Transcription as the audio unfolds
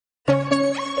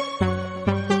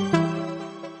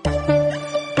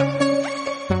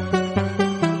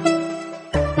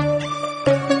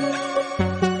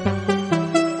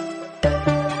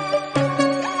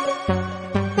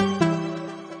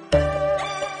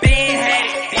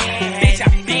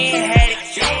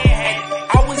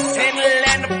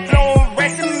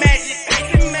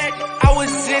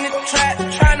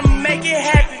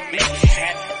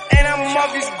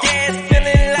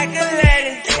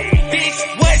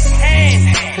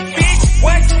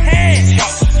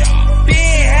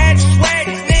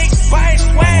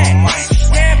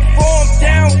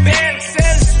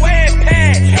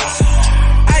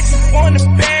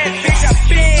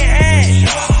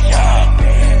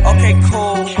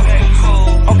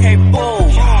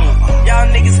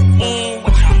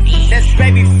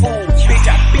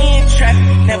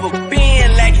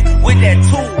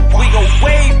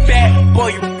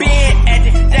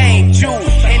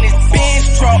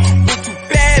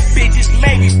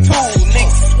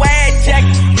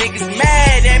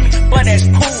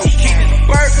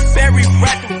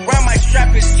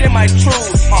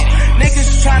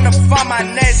my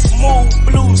neck smooth,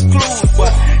 blues clues.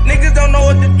 But niggas don't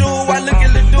know what to do. I look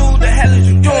at the dude, the hell is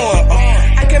you doing?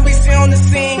 I can't be seen on the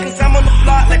scene, cause I'm on the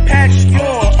block like Patrick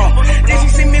Ewing. Then she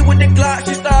see me with the Glock,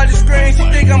 she started screaming, she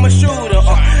think I'm a shooter.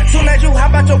 Soon as you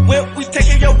hop out your whip, we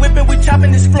taking your whip and we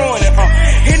chopping and screwing it.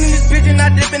 Hitting this bitch and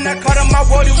I dipping, I caught on my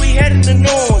water, we heading the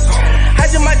news. I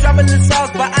just might drop a little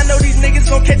sauce, but I know these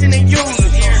niggas gon' catch it and use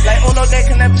it. Like, oh no, they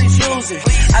can I please use it.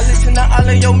 I listen to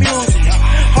all of your music.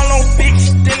 Hold on, bitch,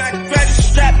 then I grab the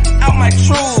strap out my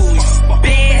trues.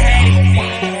 Been had it,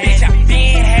 bitch, I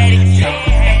been had it.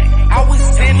 I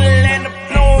was in the land of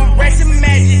blowing racing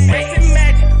magic.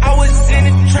 I was in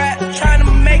the trap trying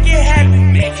to make it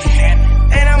happen.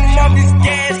 And I'm off this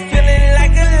gas feeling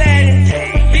like Aladdin.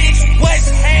 Bitch, what's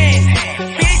hands?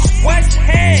 Bitch, what's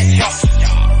hands?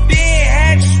 Been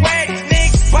had swag,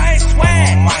 niggas buying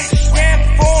swag. Ran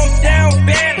for him down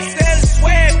bad and sell a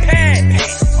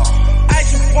sweatpants. I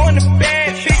just want a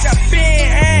bad bitch, I been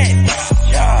had.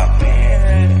 Y'all been had.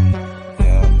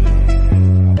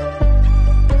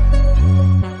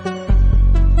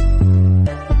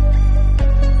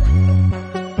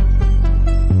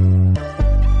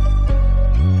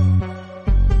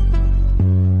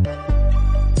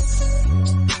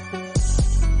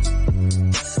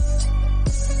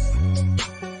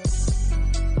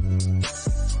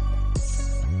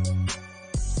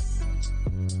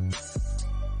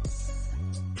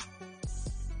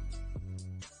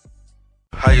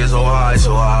 I get so high,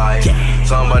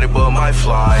 somebody book my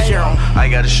flight. I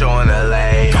got a show in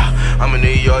LA, I'm in New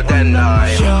York that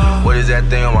night. What is that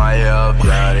thing on my hip?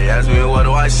 Yeah, they ask me what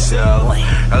do I sell.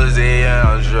 LSD and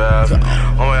I'm strapped. Oh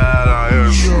my god,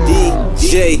 I'm here.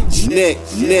 DJ Nick.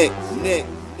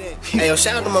 Hey yo,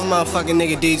 shout out to my motherfucking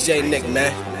nigga DJ Nick,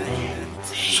 man.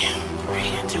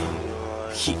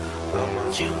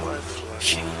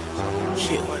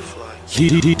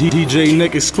 DJ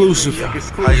Nick exclusive. I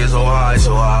get so high,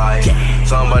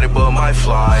 somebody book my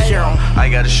flight. I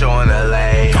got a show in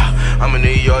LA, I'm in New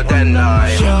York that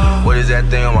night. What is that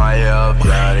thing on my hip?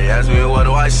 Yeah, they ask me what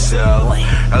do I sell.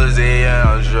 LSD and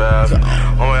I'm strapped.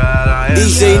 Oh my god, I'm here.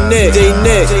 DJ Nick. LSD,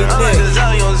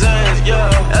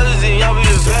 I'll be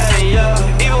the bad,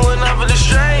 yeah. Even when I'm feeling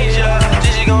strange, yeah.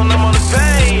 This shit gon' numb all the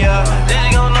pain, yeah. This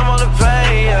shit gon' numb all the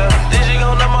pain, yeah. This shit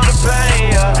gon' numb all the pain,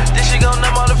 yeah. This shit gon'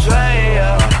 numb all the pain,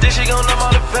 yeah. This shit gon' numb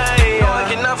all the pain, yeah. I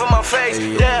get enough of my face,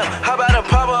 damn. How about a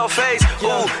pop on her face?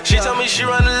 Ooh, she told me she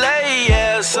run the lay,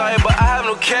 yeah. Sorry, but I have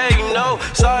no K, no.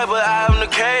 Sorry, but I have no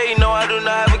K, no. I do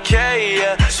not have a K,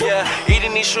 yeah.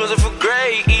 Eating these shoes are for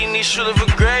great,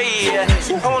 yeah.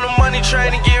 I want the money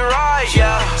train to get right,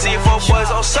 yeah. See 4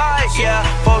 boys on site, yeah.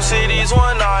 4 cities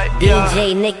one night, yeah.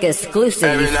 DJ Nick exclusive,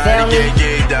 every you night feel I me? get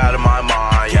kicked out of my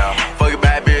mind, yeah. Fucking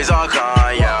bad bitches all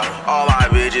kind, yeah. All my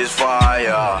bitches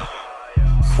fire.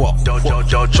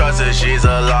 Don't trust her, she's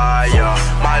a liar.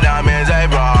 My diamonds ain't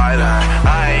bright,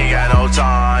 I ain't got no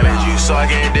time. Is you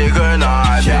sucking dick or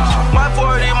not, bitch? My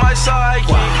 40, my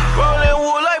sidekick, rolling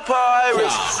wood like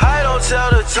pirates. I don't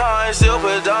tell the time, still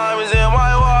put diamonds in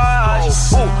my watch.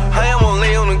 Ooh, I am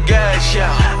only on the gas,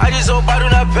 yeah. I just hope I do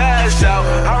not pass out.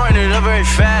 I run it up very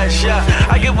fast, yeah.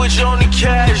 I can put you on the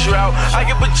cash route, I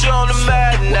can put you on the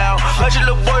mat now. Let your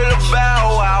little boy look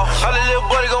bow wow. All the little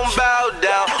boy gon' bow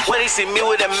down when they see me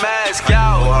with that mask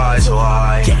out. So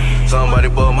high, somebody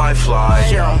book my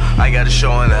flight. I got a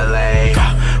show in LA,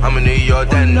 I'm in New York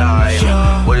that night.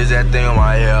 What is that thing on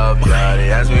my hip? Yeah, they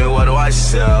ask me what do I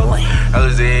sell.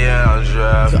 LSD and I'm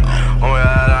strapped. Oh my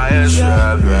god, I am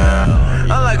strapped, yeah.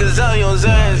 I'm like a zombie on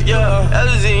Zans, yeah.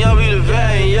 LSD, I'll be the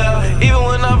pain, yeah. Even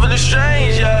when I'm feeling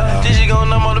strange, yeah. This shit gon'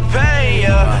 numb all the pain,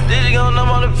 yeah. This shit gon' numb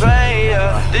all the pain,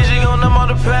 yeah. This shit gon' numb all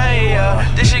the pain, yeah.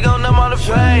 This shit gon' numb all the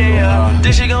pain, yeah.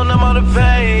 This shit gon' numb all the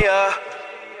pain, yeah.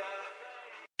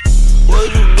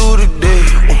 What you do today?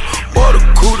 Bought a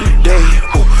coup today.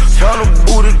 Found a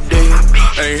boo today.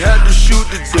 Ain't had to shoot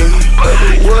today.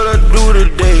 What I do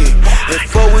today? And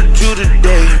fuck with you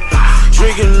today.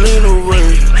 Drinking lean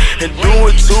away. And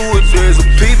doing 2 a day. So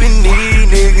peeping these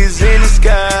niggas in the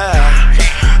sky.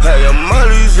 I got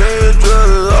molly's and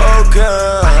drugs all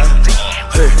kind.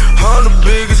 Hey, I'm the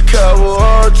biggest cowboy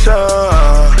all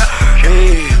time.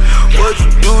 Hey, what you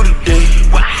do today?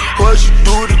 What you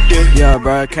do today? Yo,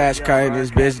 bro, Cash Card this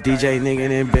bitch, DJ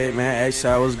nigga in bit, man. Hey,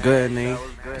 so what's good, nigga?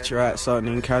 Get your ass up,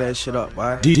 nigga. Call that shit up,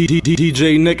 boy.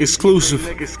 DJ Nick exclusive.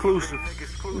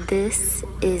 This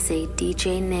is a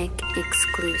DJ Nick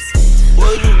exclusive.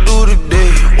 What you do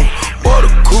today? Bought a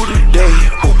coup today.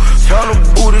 Found a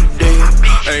boo today.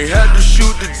 Ain't had to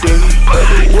shoot today.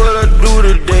 What I do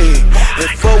today? And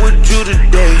fuck with you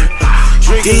today.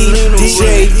 Drinking lean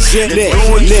away. And doing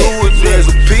 2 a day.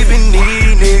 So peeping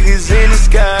these niggas in the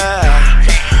sky.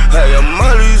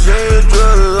 mollies and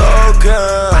drugs, all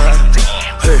kinds.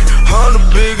 Hey, I'm the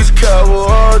biggest cowboy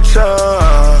all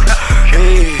time.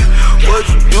 Hey, what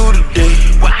you do today?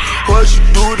 What you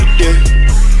do today?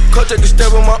 Come take a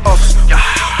step in my office.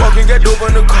 Walking, get dope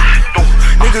in the car.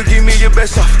 Nigga, give me your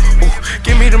best off.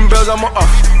 Give me them bells, I'm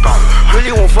off.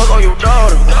 Really won't fuck on your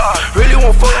daughter. Really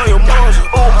won't fuck on your mom.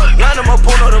 Line them up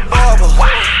on the barber.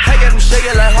 I got them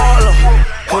shaking like Harlem.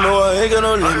 Oh no, I ain't got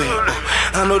no limit.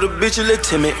 I know the bitch a little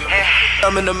timid.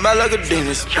 I'm in the mouth like a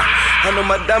dentist. I know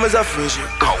my diamonds are frigid.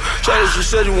 Charlie, you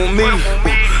said you want me.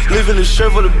 Live in the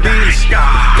shirt for the beast.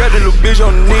 Got that little bitch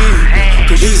on the knee.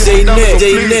 Cause she's a net.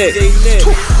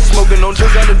 Smoking on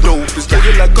drugs on the dope. It's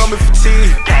looking like coming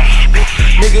fatigue.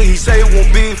 Nigga, he say it won't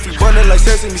be if he running like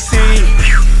sesame seed.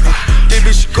 This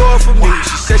bitch, she call for me.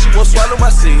 She said she won't swallow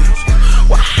my seeds.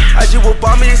 I just will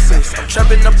buy me a sense. I'm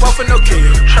trapping, I'm puffing, no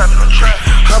kill.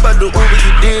 How about the Uber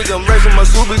you did? I'm raising my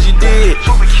super, you did.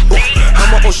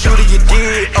 I'm on shooter, you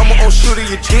did. I'm on shooter,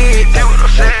 you did.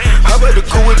 How about the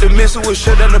cool with the missile with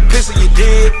shut down the pistol, you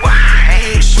did.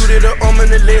 Shoot it an arm in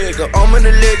the leg, an arm in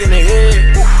the leg in the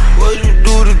head. What you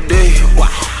do today?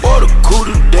 Bought a coup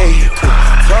today.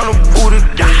 Found a boo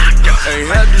today.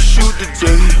 Ain't had to shoot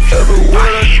today. Every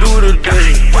what I do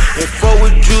today. And fuck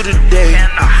with you today.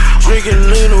 Drinking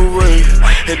lean away.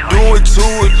 And doing two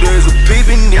a days. A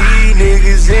peeping these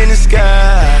niggas in the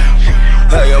sky.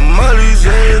 I got mollies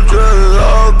and drugs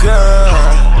all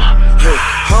kinds. Hey,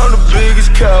 I'm the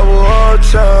biggest cowboy all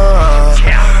time.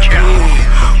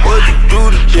 What you do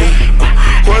today?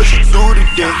 What you do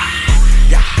today?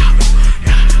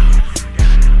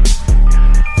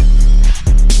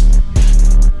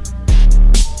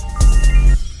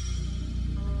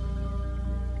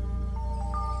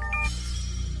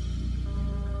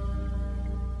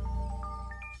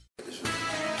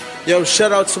 Yo,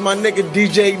 shout out to my nigga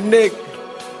DJ Nick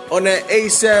on that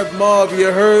ASAP mob,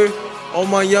 you heard? On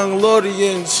my young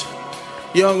Lordians.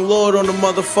 Young Lord on the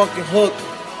motherfucking hook.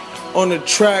 On the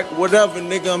track, whatever,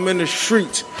 nigga, I'm in the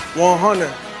streets. 100.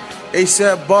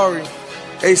 ASAP Bari.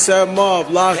 ASAP mob,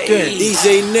 locked in.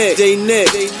 DJ Nick.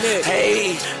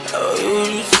 Hey, oh,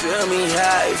 you tell me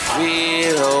how I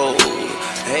feel.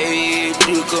 Hey,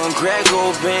 you gon' crack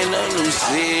open a new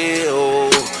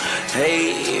seal.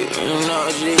 Hey, you know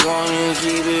she gonna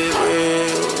keep it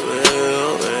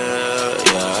real,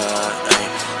 yeah.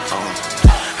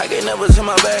 I can never turn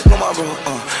my back on my bro,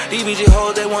 These bitches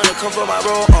hoes, they wanna come for my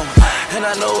bro, And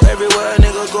I know everywhere a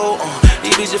nigga go,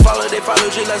 These bitches follow, they follow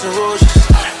just like some roaches.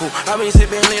 I been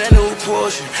sippin' lean, that new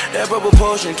portion. That purple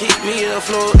potion, keep me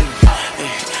afloat.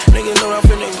 Nigga know I'm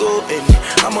finna go,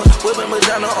 I'm a whippin'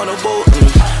 Madonna on a boat.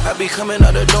 I be coming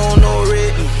out the door, no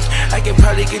red. I can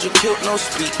probably get you killed, no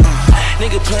speak.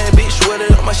 Nigga playin' bitch,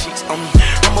 sweater on my sheets.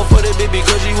 I'ma for that bitch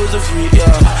because she was a freak,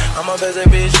 yeah. I'ma pass that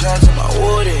bitch shots to my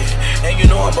wooded. And you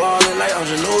know I'm ballin' like I'm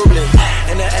Ginobili.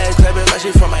 And that ass clapping like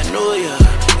she from Magnolia,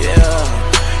 yeah.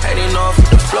 I didn't know if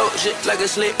the float shit like a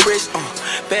slick wrist,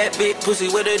 Bad bitch, pussy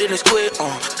wetter than a squid,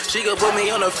 She gon' put me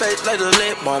on her face like a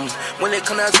lip balm. When it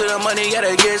come down to the money,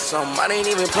 gotta get some. I ain't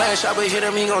even playing shop, but hit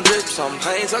him, he gon' drip some.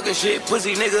 I ain't talking shit,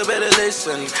 pussy nigga better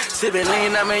listen. Sippin'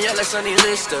 lean, I mean, y'all like Sunny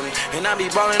Liston. And I be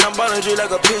ballin', I'm ballin' you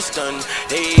like a piston.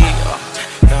 Hey,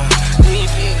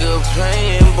 these niggas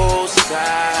playin' both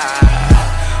sides.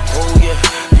 Oh yeah,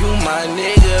 you my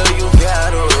nigga, you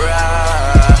gotta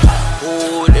ride.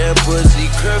 Oh, that pussy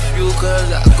curfew,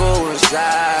 cause I go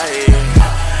inside.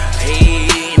 Hey,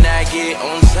 now get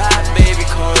on side, baby,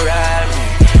 come ride me.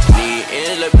 Need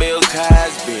in the Bill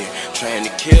Cosby. Trying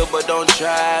to kill, but don't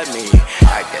try me.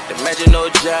 I got the magic, no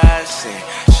Johnson.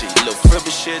 She look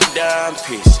frivolous, shit, dime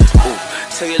piece. Ooh,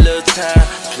 take a little time,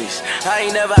 please. I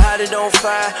ain't never had it, don't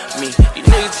find me. These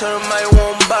niggas turn might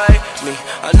won't bite me.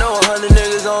 I know 100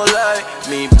 niggas don't like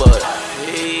me, but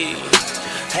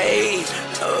hey,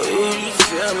 oh, you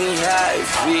tell me how I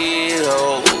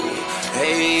feel.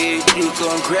 Hey, you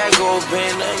gon' crack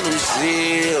open a new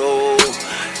seal.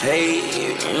 Hey,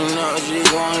 you know she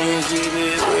gonna keep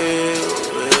it real,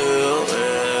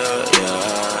 yeah.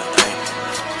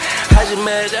 I just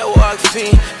met that walk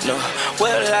fiend, no.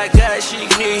 Well, I got she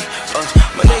need,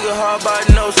 my nigga hard by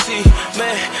no C,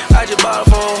 man. I just bought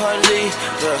a 400,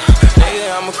 nigga,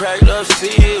 I'm a cracked up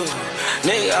seal.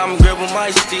 Nigga, I'm gripping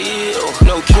my steel.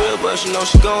 No kill, but she know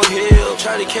she gon' heal.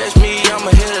 Try to catch me,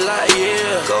 I'ma hit it like,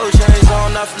 yeah. Gold chains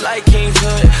on, I feel like King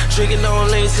Tut. Drinking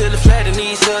on lanes till the flat in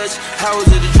these huts. How was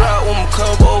it to drop when my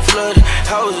cup all flooded?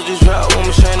 How was it to drop when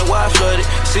my chain the wide flooded?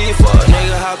 See you for a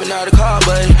nigga hopping out the car,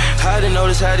 buddy. I didn't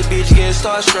notice how the bitch getting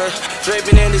starstruck.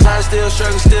 Draping in this high, still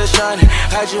struggling, still shining.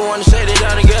 I just wanna say they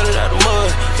down together out the mud,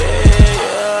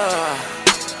 yeah.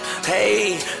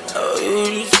 Hey, Oh,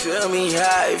 you tell me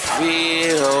how I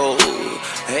feel.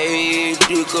 Hey,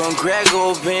 you gon' crack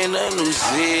open a new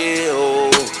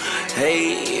seal.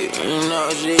 Hey, you know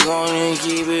she gonna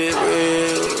keep it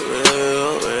real,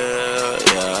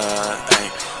 yeah.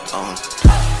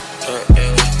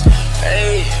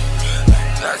 Hey,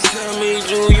 now tell me,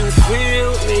 do you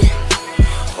feel me?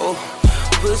 Oh,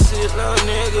 pussy little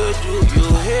nigga, do you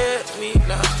hear me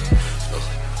now? Oh,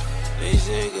 these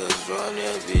niggas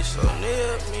running, be so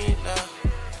near me now.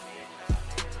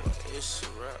 It's a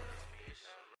rap.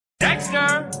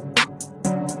 Dexter!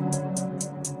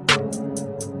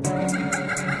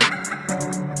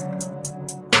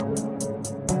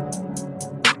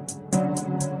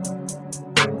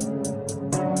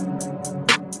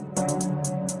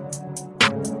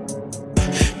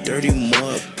 Dirty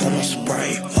mud, put my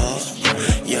Sprite up,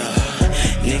 yeah.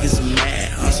 Niggas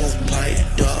mad, I'm so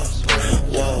piped up,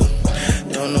 whoa.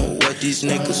 Don't know what these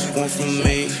niggas want from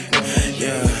me,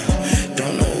 yeah.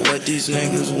 Don't know what these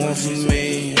niggas want from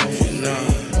me, nah.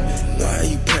 Why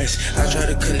you press? I try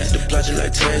to connect the plot you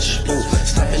like Tesh. Ooh,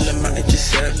 stop in the mouth,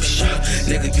 just selfish.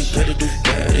 Nigga, you better do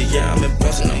better. Yeah, I'm in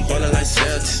Boston, I'm ballin' like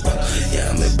Celtics. Yeah,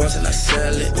 I'm in Boston, I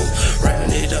sell it.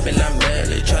 Wrapping it up and I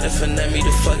mail it. Try to finesse me,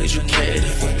 the fuck is you cater?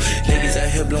 Niggas out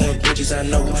here blowing bitches, I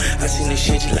know. I seen this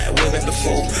shit like way back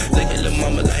before. Look at lil'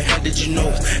 mama like, how did you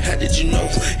know? How did you know?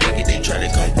 Nigga, they try to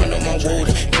come run on my road.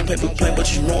 No paper plane, but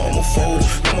you know I'm a fold.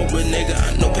 I'm a real nigga,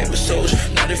 I know paper soldier.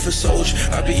 Not it for soldier.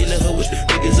 I be in the hood with the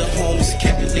niggas at home.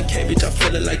 Can't bitch, I'm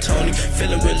feeling like Tony,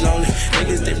 feeling real lonely.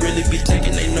 Niggas, they really be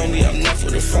thinking they know me. I'm not for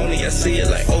the phony, I see it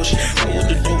like ocean. Hold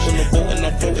the dope on the boat and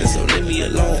I'm floating, so leave me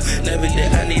alone. Never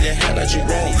did I need a hand like you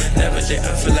wrong. Never did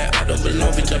I feel like I don't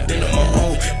belong, bitch, I've been on my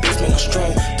own. Bitch, smoke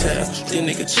strong, tell these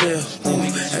niggas chill. Ooh,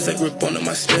 as I grip onto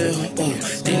my steel. Ooh,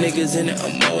 these niggas in it,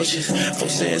 emotions. I'm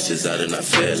saying since I did not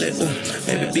feel it. Ooh,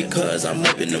 maybe because I'm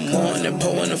up in the morning,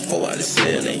 pouring the 4 out the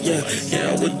ceiling. Yeah,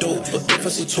 I was dope, but if I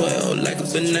see 12 like a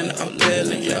banana, I'm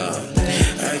peeling, yeah.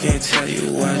 I can't tell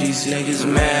you why these niggas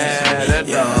mad at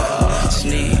all.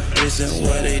 Sneak isn't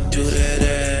what they do that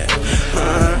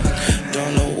at.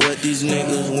 Don't know what these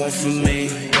niggas want from me.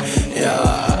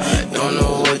 Yeah, don't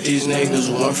know what these niggas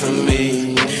want from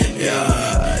me.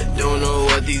 Yeah, don't know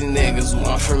what these niggas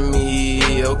want from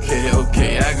me.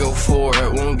 Okay, I go for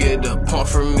it, won't get the pump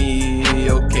from me.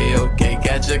 Okay,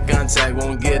 got your contact,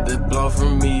 won't get the blunt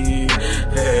from me.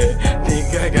 Hey,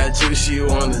 think I got you, she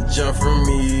wanna jump from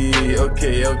me.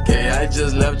 Okay, I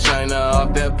just left China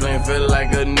off that plane, feel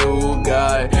like a new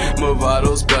guy.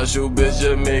 Movado special, bitch,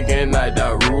 Jamaican night,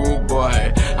 that rude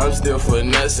boy. I'm still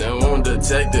finessing, won't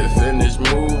detect it, finish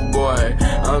move, boy.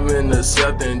 I'm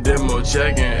intercepting, demo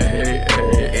checking, hey.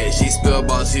 She spell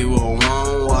bossy with one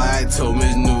Y, told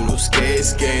Miss Noodle, skate.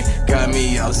 Got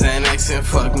me out Xanax and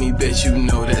fuck me, bitch, you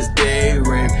know that's day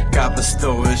rain. Copper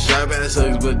store and sharp ass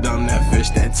hooks, but I'm that fish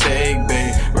that take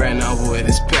bait. Ran off with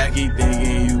his packy,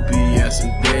 thinking UPS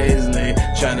some days late.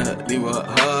 Tryna leave a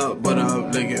hub, but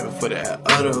I'm looking for that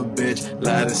other bitch.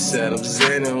 Lied and said I'm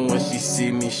zenning, when she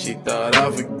see me, she thought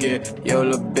I forget. Yo,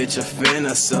 lil' bitch, a fan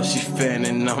herself, she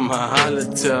fanning on my holler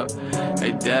tip.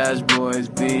 Hey, dash boys,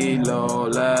 below,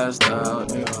 last out.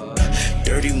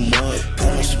 Dirty mud, put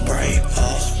my Sprite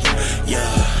up, yeah.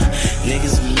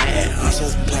 Niggas mad, I'm so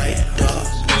piped up,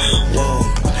 whoa.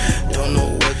 Don't know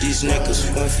what these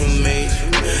niggas want from me,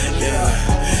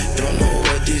 yeah. Don't know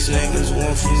what these niggas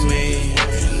want from me,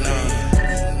 nah.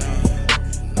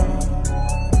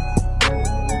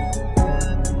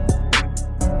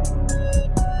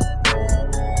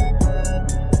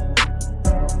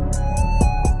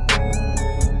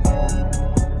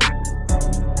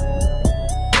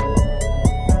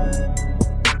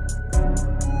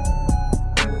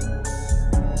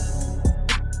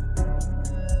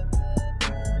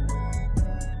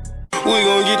 We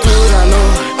gon' get through it, I know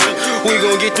it. We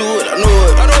gon' get through it, I know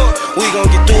it. We gon'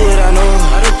 get through it, I know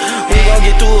it. We gon'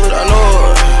 get through it, I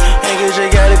know it. Niggas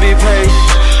just gotta be patient.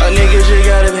 Niggas just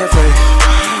gotta be faith.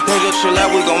 Niggas chill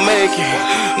out, we gon' make it.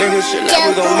 Niggas chill out,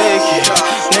 we gon' make it.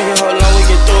 Nigga, hold on, we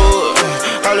get through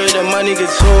it. All of the money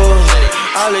get told.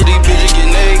 All of these bitches get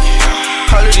naked.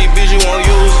 All of these bitches won't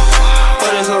use it.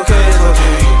 But it's okay,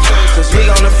 cause we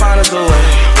gonna find us a way.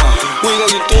 We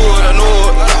gon' get through it, I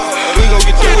know it. We gon'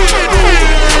 get through it, I know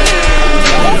it.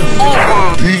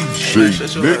 DJ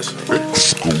Nick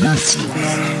exclusive.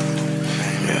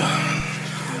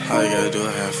 Yeah. All you gotta do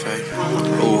is have faith.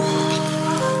 Ooh.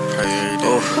 Pray every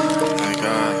day. Thank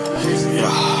God.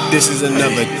 Yeah. This is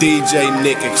another DJ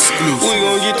Nick exclusive. We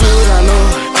gon' get through it, I know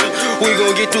it. We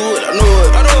gon' get through it, I know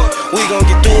it. We gon'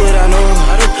 get through it, I know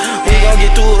it. We gon'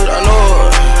 get through it, I know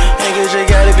it. Niggas just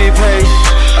gotta be patient.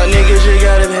 Niggas just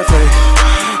gotta have faith.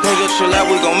 Nigga, chill out,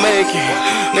 we gon' make it.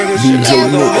 Nigga, chill out,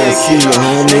 we gon' make it.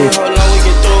 Nigga, hold on, we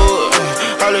get through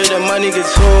it. All of that money get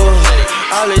told.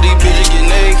 All of these bitches get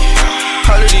naked.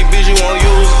 All of these bitches won't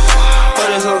use it. But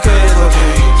it's okay, it's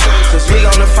okay. Cause we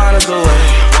gonna find us a way.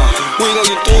 We gon'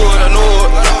 get through it, I know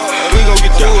it. We gon'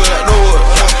 get through it, I know it.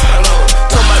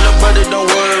 Told my little brother, don't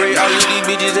worry. All of these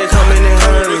bitches, they coming in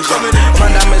hurries. My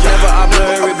diamonds never are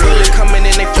blurry. Bullets coming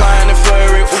in, they flying and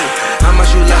flurry. How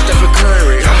much you lost Stephen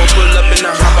Curry? I'ma pull up and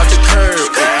I hop out the curb.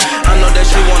 I know that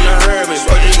she wanna hurry,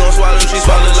 but you gon' swallow, she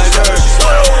swallow like her.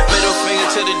 Middle finger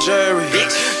to the jury,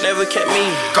 never kept me.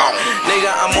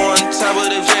 Nigga, I'm on top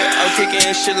of the jet, I'm kicking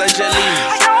shit like jelly.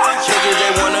 Niggas,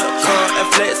 they wanna come and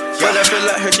flex, but I feel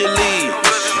like Hercules.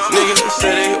 Niggas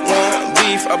say they want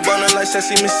beef, I burn it like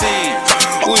sesame seed.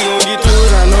 We gon' get through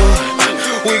it, I know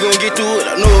it. We gon' get through it,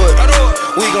 I know it.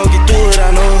 We gon' get through it, I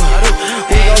know it.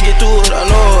 We gon' get through it, I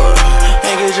know it.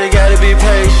 Niggas, you gotta be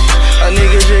patient.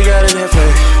 Niggas, you gotta have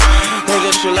faith.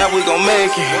 Niggas, chill out, we gon'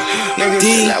 make it. Niggas,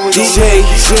 chill out, we gon' make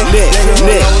it. Niggas,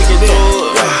 hold on, we get through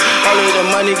it. All of the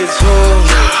money get told.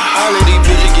 All of these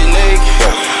bitches get naked.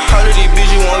 All of these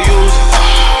bitches won't use it.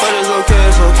 But it's okay,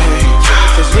 it's okay.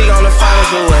 Cause we gonna find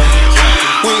us a way.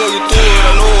 We gon' get through it,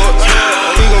 I know it.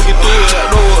 We gon' get through it, I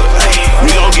know it. We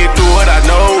gon' get through it, I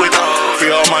know it.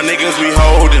 Free all my niggas, we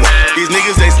holdin'. These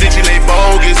niggas, they stitchin', they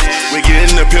bogus. We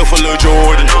gettin' the pill for Lil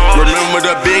Jordan. Remember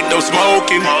the big, though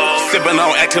smoking. Sippin'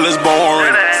 on act till it's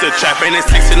boring. Still trappin' at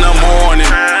 6 in the morning.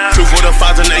 2 for the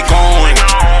 5s and they going.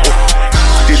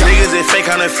 These niggas, they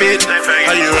fake counterfeit.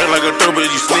 How you act like a third, but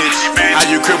you snitch? How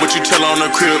you crib, but you tell on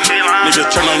the crib? Niggas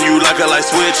turn on you like a light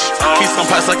switch. Keep some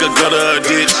pipes like a gutter, a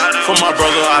ditch. For my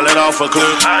brother, I let off a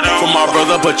clip. For my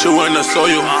brother, put you in the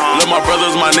soil. Love my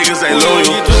brothers, my niggas ain't loyal.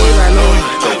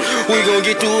 We gon'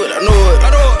 get through it, I know it.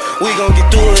 We gon'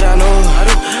 get through it, I know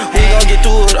it. We gon' get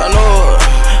through it, I know it.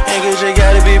 Niggas, you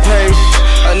gotta be patient.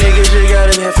 Niggas, you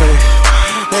gotta have faith.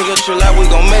 Niggas, chill out, we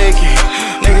gon' make it.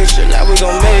 Niggas, chill out, we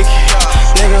gon' make it.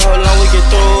 Nigga, hold on, we get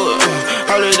through it.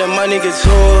 All of that money get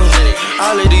told.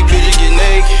 All of these bitches get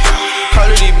naked. All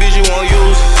of these bitches won't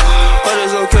use it. But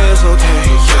it's okay, it's okay.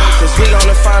 Cause we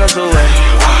gonna find us a way.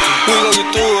 We gon' get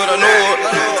through it, I know it.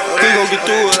 We gon' get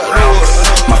through it, I know it.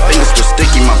 My fingers still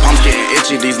sticky, my palms getting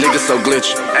itchy. These niggas so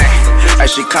glitchy. Ay,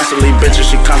 she constantly bitchin',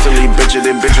 she constantly bitchin'.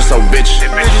 Them bitches so bitchy.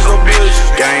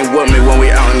 Gang with me when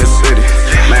we out in the city.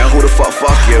 Man, who the fuck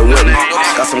you with me?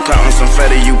 Got some clout and some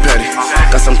fatty, you petty.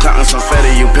 Got some clout and some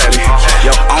fatty, you petty.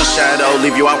 Yo, on shadow,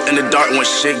 leave you out in the dark when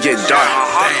shit get dark.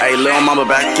 Ayy, lil' mama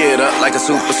back it up like a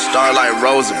superstar, like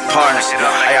Rosa Parks.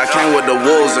 Ayy, I came with the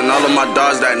wolves and all of my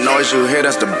dogs, that noise you hear,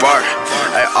 that's the bark.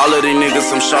 Ayy, all of these niggas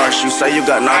some sharks. You say you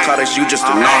got narcotics, you just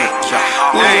a narc.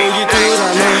 We gon' get through it,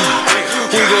 I know it.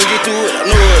 We gon' get through it, I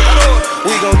know it.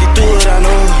 We gon' get through it, I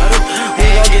know it. We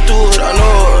gon' get through it, I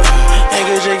know it.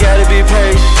 Niggas, you gotta be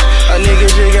patient.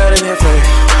 Niggas, you gotta have faith.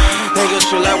 Niggas,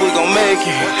 chill out, we gon' make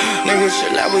it. Niggas,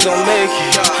 chill out, we gon' make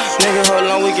it. Nigga, hold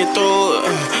on, we get through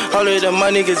it. All of the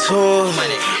money get told.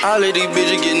 All of these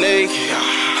bitches get naked.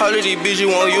 All of these bitches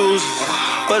won't use it.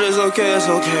 But it's okay, it's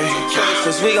okay.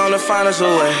 Cause we gonna find us a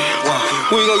way.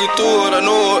 We gon' get through it, I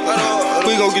know it.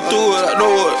 We gon' get through it, I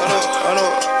know it. I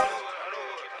know it.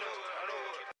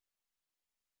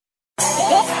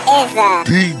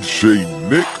 DJ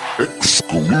Nick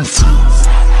exclusive.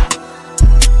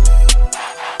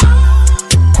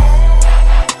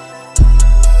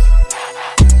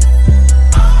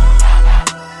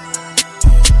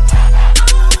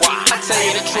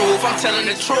 I'm telling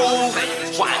the truth.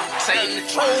 Why? Saying the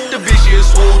truth. The bitch is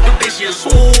swoop. The bitch is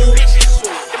swoop. The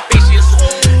bitch is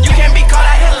swoop. You can't be caught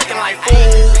out here looking like fool.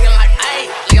 Looking like, ayy,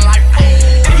 looking like fool.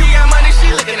 If you got money,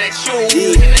 she looking at you.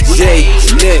 DJ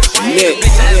Nick.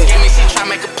 Bitch ass give me, she try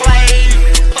make a play.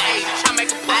 Try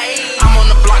make a play. I'm on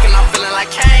the block and I'm feeling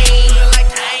like Kane.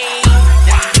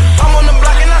 I'm on the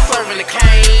block and I'm serving the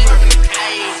cane.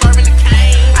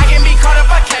 I can be caught up,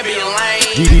 I can't be a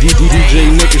lane. DJ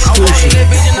Nick exclusive.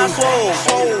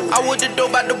 I with the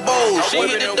dope out the bowl. She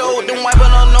hit the dope, then wipe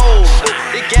on her nose.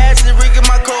 The gas is rigging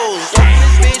my clothes.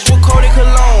 This bitch with Cody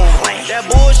Cologne. That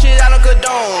bullshit I don't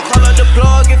condone. Call up the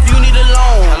plug if you need a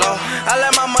loan. I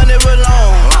let my money roll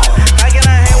on. I get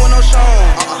a hand with no shown.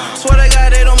 Swear to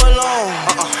God they don't belong.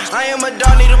 I am a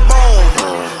dog, need a bone.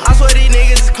 I swear these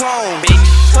niggas is clone.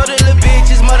 So the little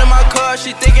bitch is mud in my car.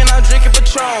 She thinking I'm drinking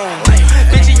Patron.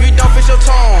 Bitch, if you don't fix your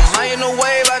tone, I ain't no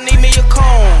wave, I need me a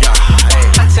cone.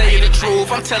 tell you the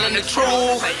truth, I'm telling the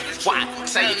truth. Why?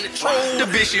 Saying the truth. The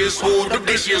bitch is who, the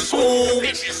bitch is who.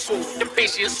 The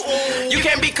bitch is who. You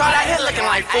can't be caught out here looking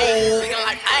like fool. Looking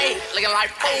like, ayy, looking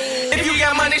like fool. If you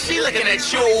got money, she looking at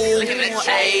you. Looking at you,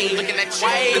 ayy, looking at you.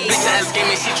 The bitch asking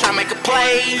me, she try make a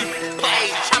play.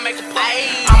 Try make a play.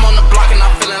 I'm on the block and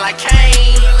I'm feeling like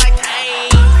Kane.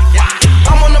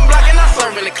 I'm on the block and I'm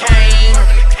serving the cane.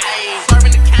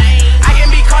 I can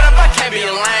be caught up, I can't be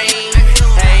a lame.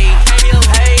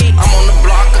 I'm on the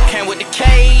block, I came with the K.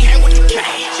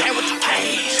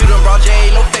 Shoot him, bro, J,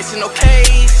 no face and no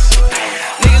case.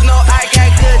 Niggas know I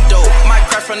got good dope. Might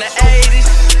crack from the 80s.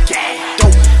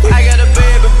 Dope. I got a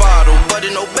baby bottle, but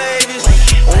it no babies.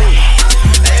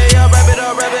 Hey, I wrap it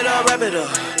up, wrap it up, wrap it up.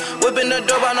 Whipping the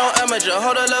dope, I no amateur.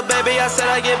 Hold up, little baby, I said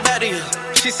I get back to you.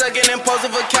 She sucking and posing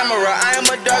for camera. I am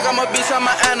a dog, I'm a beast, I'm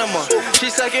an animal.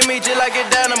 She sucking me just like a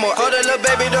dynamo. Hold up, little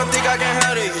baby, don't think I can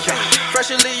handle you.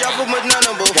 Freshly off of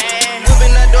McNunable.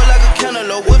 Whipping that door like a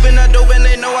cantaloupe. Whipping that dope and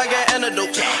they know I got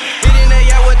antidote. Hitting that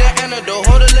yacht with that antidote.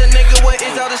 Hold a little nigga, what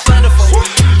is all the slander for?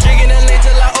 Drinking that lean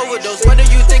till I overdose. What do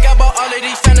you think I bought all of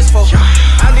these fantasy for?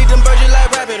 I need them birds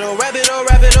like Rapido, Rapido,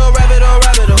 Rapido, Rapido,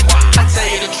 Rapido. I tell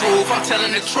you the truth, I'm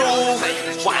telling the truth.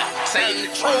 Why? Saying the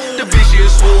truth. The bitch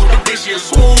is who, the bitch is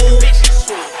who. The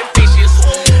bitch is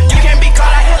who. You can't be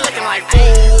caught out here looking like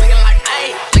fool. Looking like,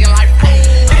 ayy, looking like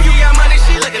fool. If you got money,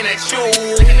 she looking at you.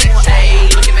 Looking at you,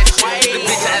 ayy, looking at you. The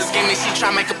bitch asking me, she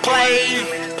try make a play.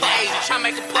 Try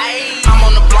make a play. I'm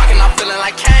on the block and I'm feeling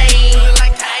like Kane.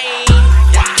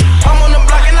 I'm on the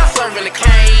block and I'm serving the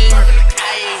cane.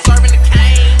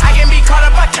 I can be caught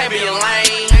up, I can't be a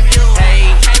lame.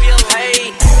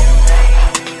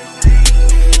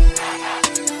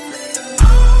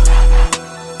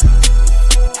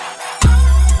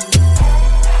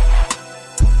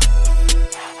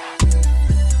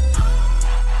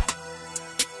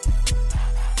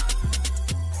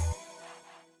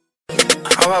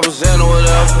 I was in or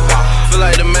whatever. Feel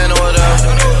like the man or whatever.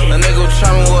 A nigga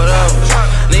try me whatever.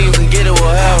 Nigga can get it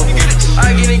whatever.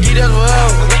 I get it, that's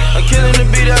forever. I'm killing the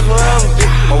beat, that's forever.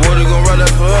 My water gon' run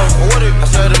that forever. I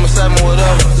said him a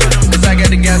whatever. Cause I got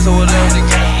the gas or whatever.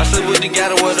 I sleep with the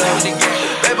gat or whatever.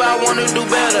 Baby, I wanna do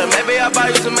better. Maybe I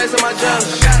buy you some mess in my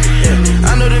jealous.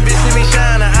 I know the bitch see me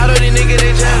shining. I know these niggas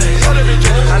they jealous.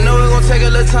 I know it gon' take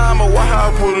a little time, but why I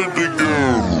put it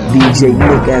together? DJ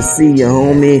Nick, I see you,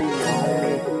 homie.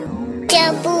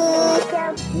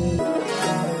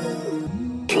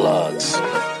 Plugs.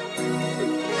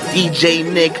 DJ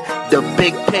Nick, the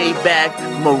big payback,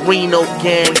 Marino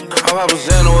gang. I was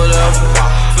in or whatever.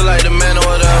 Feel like the man or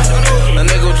whatever. A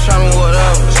nigga try me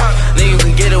whatever. Nigga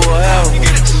can get it whatever.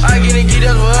 I get it,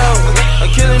 that's forever. I'm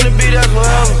killing the beat, that's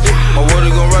forever. My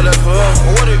water gon' run that forever.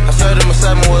 I said him a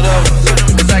whatever.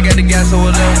 Cause I got the gas or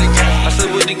whatever. I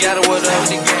sleep with the gat or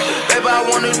whatever. Baby, I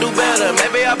wanna do better.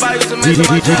 Maybe I buy you some mess in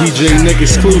my DJ Nick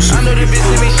exclusive. I know the bitch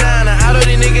see me shining. I know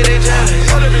these niggas they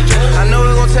jealous. I know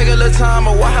it gon' take a little time,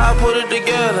 but why I put it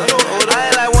together?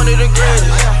 I ain't like one of the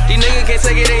greatest. These niggas can't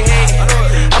take it, they hate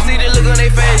it. I see the look on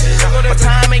their faces. My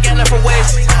time ain't got nothing for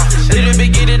waste. Little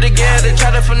bit get it together.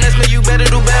 Try to finesse me, you better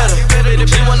do better.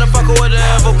 She wanna fuck or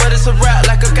whatever, but it's a rap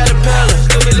like a caterpillar.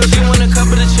 She want a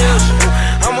couple of children.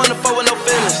 I wanna fuck with no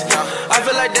feelings. I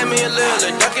feel like Damian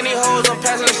Lillard. Ducking these hoes, I'm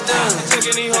passing the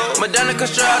stealing. Madonna can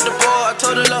straight out the ball. I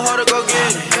told her little hoe to go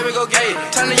get it. Here we go get it.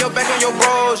 Turning your back on your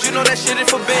bros. You know that shit is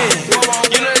forbidden.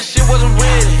 You know that shit wasn't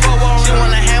ready. She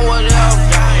wanna hang whatever.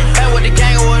 Hang with the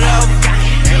gang or whatever.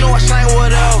 You know I slang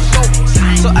whatever.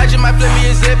 So I just might flip me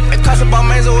a zip. It costs about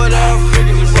mains or whatever.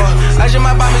 I just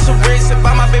might buy me some bricks and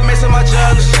buy my big mates and my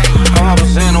jealous. I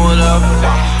was in or whatever.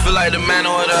 Feel like the man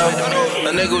or whatever.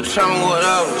 A nigga try me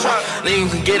whatever. Nigga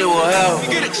can get it whatever.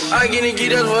 I get it,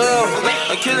 that's forever.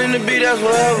 I'm killing the beat, that's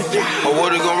forever. My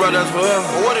water gon' run, that's forever.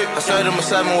 I said him a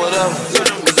whatever.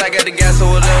 Cause I got the gas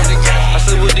or whatever. I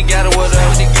sleep with the gat or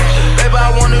whatever. Baby,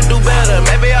 I wanna do better.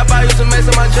 Maybe I buy you some mess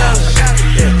in my jealous.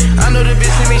 I know the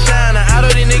bitch see me shining. I know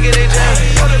these niggas they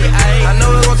jealous. I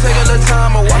know it gon' take a little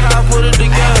time, but why I put it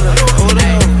together? Hold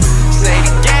on. Say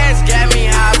the gas got me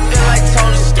high, I feel like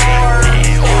Tony Stark.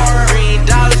 Green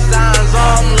dollar signs,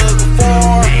 all I'm looking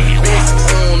for.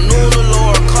 On Nuna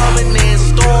Lord coming in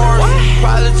stores.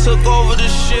 Probably took over the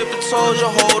ship and told you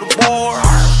hold the board.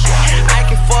 I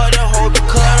can fuck the hoe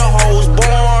because the hoe was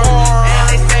born. And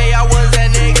they say I was that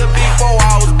nigga before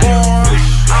I was born.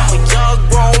 I'm a young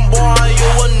grown boy, you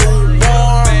a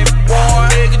newborn. Boy,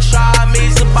 nigga try me,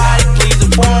 somebody please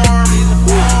inform.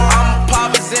 I'm a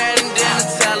Papa Zan and then a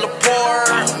teleport.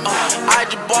 I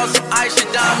just bought some ice,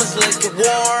 your diamonds looking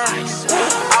warm.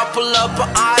 I pull up an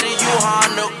Audi, you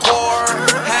Honda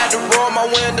Accord. Had to roll my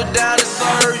window down to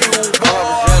serve you,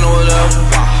 boy.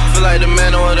 like the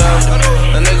man or whatever.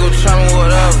 A nigga tryna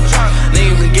whatever.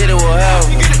 Nigga can get it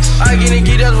whatever. I get it,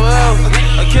 that's forever.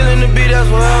 I'm killing the beat, that's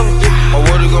forever. My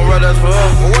word is gon' run, that's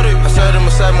forever. I said I'm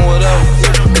a Simon, whatever.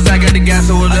 Cause I got the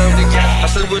gas or whatever. I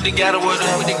sleep with the gat or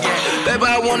whatever. Baby,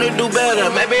 I wanna do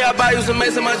better. Maybe I buy you some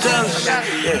mace in my jealous.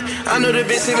 Yeah, I know the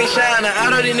bitch see me shining.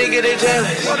 I know these niggas, they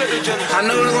jealous. I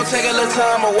know it's gon' take a little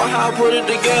time, but watch how I put it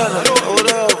together. Hold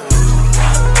up.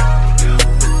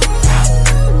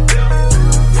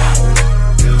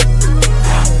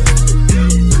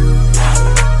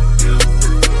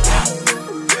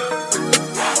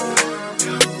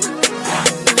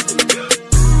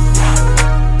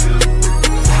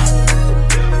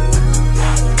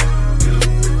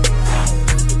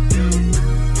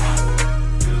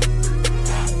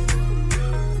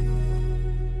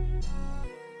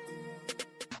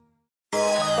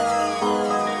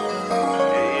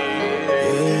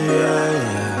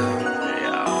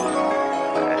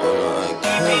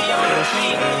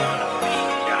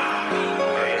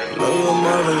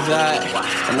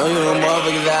 I know you a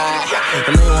motherfucker that.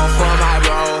 I know you want for my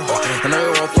bro. I know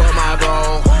you want for my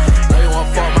bro. I know you want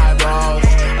for my bro.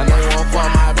 I know you want for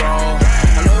my bro.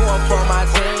 I know you want for my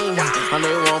team. I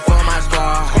know you want for my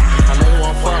squad. I know you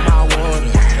want for my water.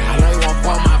 I know you want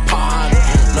for my pond.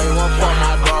 I know you want for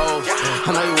my bros.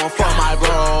 I know you want for my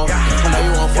bro. I know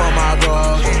you want for my bro.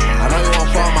 I know you want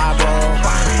for my bro.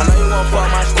 I know you want for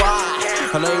my squad.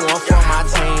 I know you want for my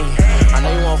team. I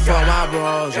know you want for my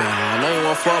bros, yeah. I know you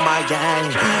want for my gang.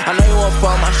 I know you want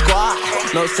for my squad.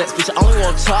 No sex, bitch, I only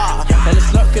want talk. And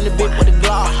it's lurk in the bitch with the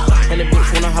Glock. And the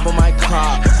bitch wanna hop on my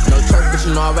car. No church, bitch,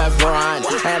 you know I rap grind.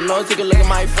 And I know take a look at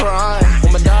my front.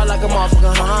 With my dog like a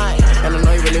motherfucking high. And I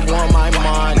know you really want my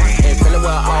money. And feeling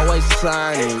well, always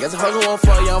signing. Guess a hoe who want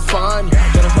for young fun.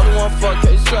 Guess a hoe who want for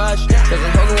K-Slash. Guess a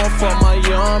hoe who want for my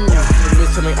yummy. The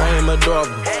bitch tell me I am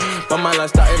adorable. But my life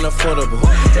starting affordable.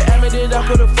 They asked me did I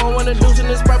put a phone on the news in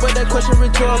this spot, but that question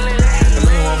rhetorical. I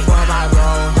know you want for my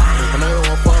bro. I know you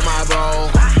want for my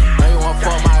bro. I know you want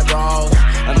for my bros.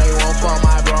 I know you want for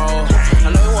my bro.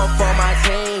 I know you want for my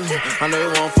team. I know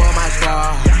you want for my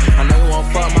star. I know you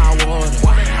want for my water.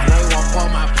 I know you want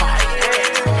for my pipe.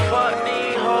 Fuck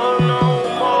these hoes no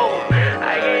more.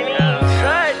 I can't even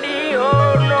touch these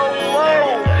hoes no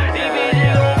more. These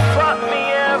bitches gon' fuck me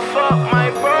and fuck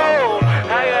my bro.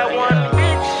 I got one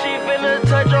bitch, she finna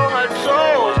touch on her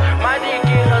toes. My dick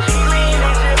in her spleen,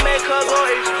 it make her go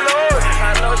explode.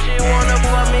 I know she wanna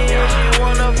fuck me and she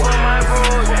wanna fuck my bro.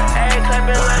 Hey,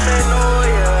 clapping like they know,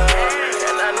 yeah.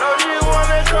 And I know she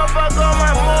wanna come fuck on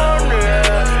my money,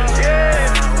 yeah.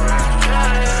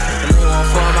 I know you want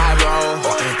for my bro.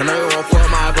 I know you want for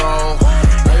my bro.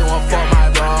 I know you want for my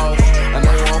bro. I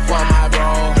know you want for my bro.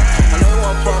 I know you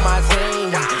want for my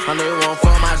team. I know you want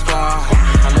for my squad.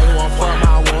 I know you want for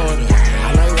my water.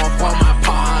 I know you want for my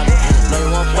pond. I know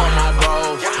you want for my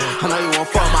bros. I know you want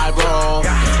for my bro.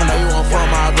 I know you want for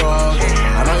my bro.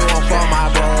 I know you want for my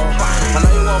bro. I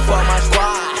know you want for my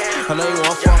squad. I know you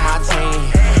want for my team.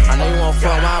 I know you want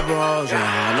for my bros. Yeah.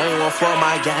 I know you want for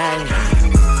my gang.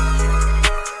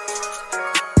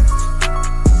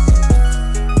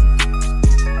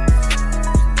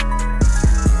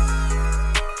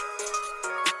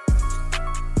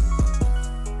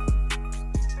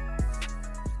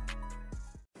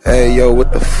 Hey yo,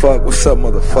 what the fuck? What's up,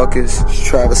 motherfuckers? It's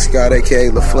Travis Scott, aka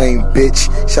LaFlame, bitch.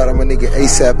 Shout out my nigga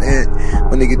ASAP Ant,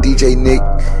 my nigga DJ Nick,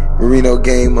 Marino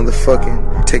Game,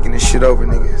 motherfucking taking this shit over,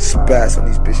 nigga. Spaz on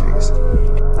these bitch niggas.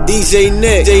 DJ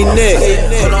Nick,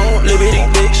 Hold on, little bitty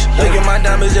bitch. Look at my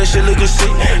diamonds, that shit lookin'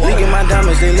 sick. Look at my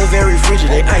diamonds, they look very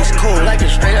frigid. They ice cold, like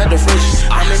it's straight out the fridge.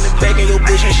 I'm in the back and your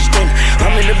bitch and she screaming.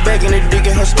 I'm in the back and the dick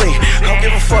in her spleen. I don't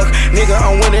give a fuck, nigga,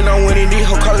 I'm winning. These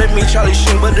hoes calling me Charlie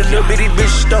Sheen, but the little bitty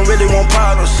bitch don't really want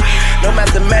problems. No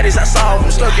mathematics, I solve them.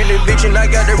 Stuck in this bitch and I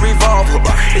got the revolver.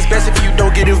 It's best if you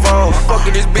don't get involved.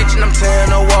 Fucking this bitch and I'm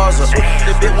tearing the walls up.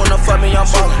 The bitch wanna fuck me, I'm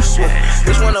ballin'.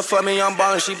 Bitch wanna fuck me, I'm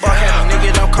ballin'. She ball heavy,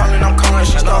 nigga, I'm calling,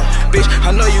 she stop. Bitch, I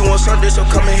know you want something, so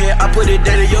come in here. I put it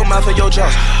dead in your mouth and your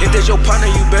jaws. If that's your partner,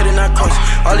 you better not cross.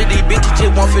 All of these bitches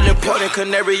just won't feel important.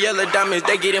 Canary yellow diamonds,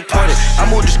 they get important. I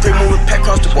move the screen, move it pack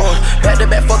across the board. Back to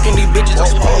back, fucking these bitches, I'm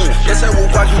spoiled. Yes, I will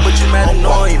rock you, but you mad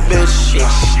annoying, bitch.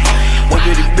 What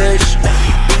bitty bitch?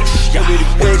 Yo bitty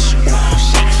bitch.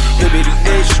 Yo bitty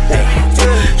bitch.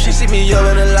 She see me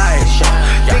yelling the light,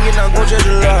 thinking I'm gon' judge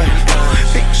the line.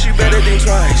 Bitch, you better think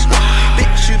twice.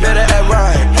 Bitch, you better act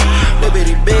right. Little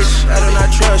bitty bitch, I do not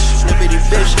trust you. Little bitty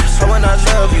bitch, I will not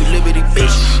love you. Little bitty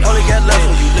bitch, only got love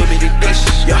for you. Little bitty bitch,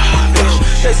 yeah,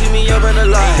 bitch. They see me up in the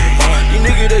light. You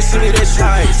niggas, they see me, they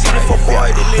tight. See the fuck boy,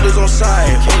 the niggas on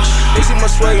side. They see my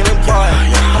swag and they buy.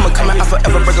 I'ma come out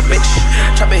forever, break a bitch.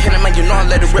 Trap it, hit it, man, you know I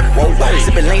let it rip. Whoa, whoa.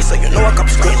 Zippin' lane, so you know I cop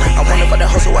straight. I wanted for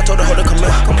that hustle, I told her to come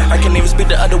in. I can't even speak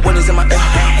the other words in my ear.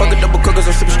 Fuck a double cookers,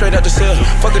 I'm sipping straight out the cell.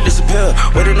 Fuck it, disappear.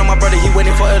 Waiting on my brother, he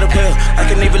waiting for her to pill. I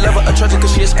can even love her a treasure,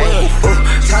 cause she a square.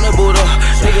 Time to boot up.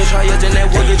 Niggas try it, then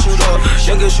that will get you up.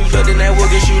 Younger shoot up, then that will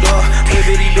get you up. Hey,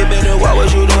 bitty, bit better, why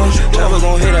was you doing? Never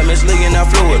gon' hit her, miss licking that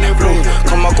fluid.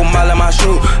 Come on, come out of my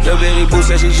shoe. The bitty boo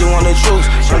said she just wanna choose.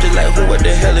 I'm just like, who, what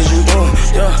the hell is you doing?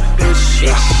 Yeah, bitch,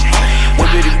 yeah. What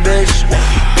bitty bitch?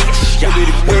 What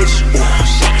bitty bitch?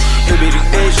 What bitty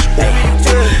bitch?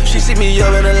 She see me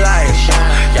up in the light.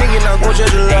 Thinking I'm gon'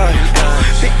 judge the line.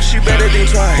 Bitch, you better think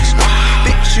twice.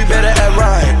 Bitch, you better act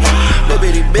right. Little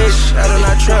bitty bitch, I do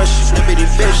not trust you. Little bitty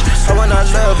bitch, I wanna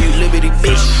love you. Little bitty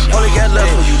bitch, only got love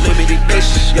for you. Little bitty bitch,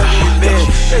 little bitty bitch.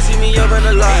 They see me up in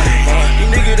the light. You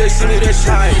niggas, they see me, they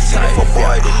tight. For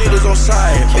boy, the niggas on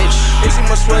side. Bitch, they see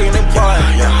my swag and they buy.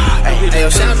 Hey, yo,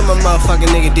 shout out to my motherfucking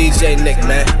nigga DJ Nick,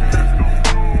 man.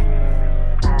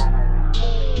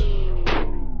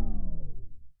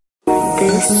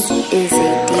 This is a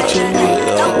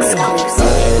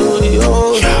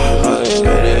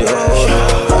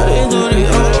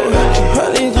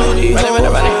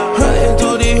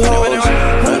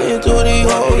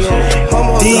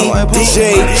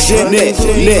DJ Nick exclusive.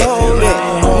 DJ Nick.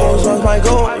 Almost lost my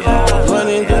goal.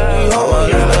 Running through the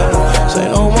hole. Say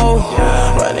no more.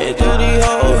 Running through the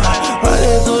hole.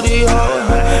 Running through the hole.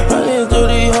 Running through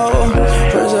the hole.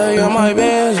 First I got my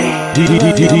bands.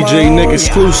 DJ Nick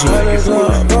exclusive. I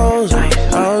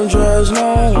don't trust no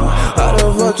one. I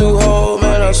done fuck too hoe,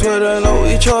 man. I swear they know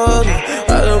each other.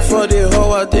 I done fuck this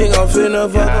hoe. I think I'm finna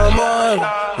fuck her mother.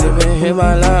 Living hit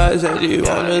my lies that you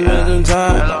wanna spend some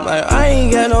time. I'm like, I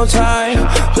ain't got no time.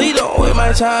 Please don't waste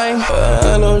my time.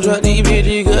 I don't trust these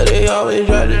bitches, cause they always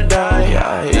try to die.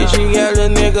 Yeah, if she got a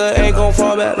nigga, ain't gon'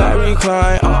 fall back like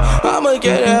recline. I'ma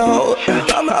get that hoe.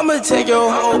 I'ma take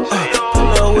your hoe.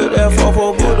 Pull up with that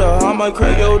 4-4 Buddha. I'ma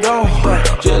crack your dome.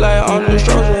 Just like on the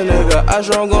structure, nigga. I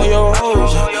strung on your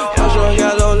hoes. I strung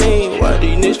got no lean. Why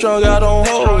these niggas strung out on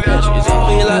hoes? She's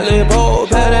on me like they bold.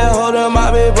 Pat that hoe to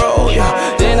my big bro.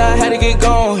 Yeah. Then I had to get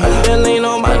gone. I been lean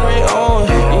on my green on.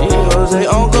 These hoes they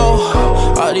on go.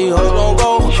 All these hoes don't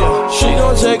go. She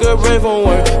gon' take a break from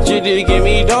work. She did get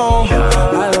me down.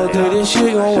 I don't think this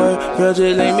shit gon' work. Girl,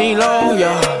 just leave me alone,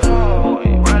 yeah.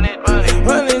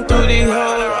 Running through these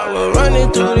hoes. I was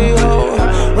running through these hoes.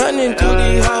 Running through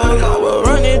these hoes. I was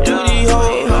running through these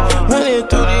hoes. Running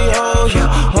through these hoes.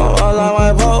 All on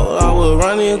my pole. I was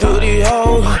running through these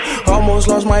hoes. Almost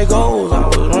lost my goals. I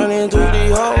was running through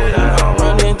these hoes.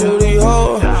 Running through these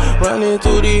hoes. Running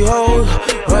through these hoes.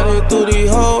 Running through these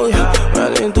hoes.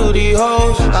 Running through these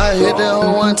hoes. I hit that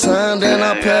hoe one time, then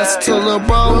I passed it to lil'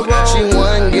 bro. She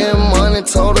wasn't getting money,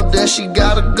 told her that she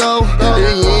gotta go.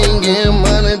 If you ain't getting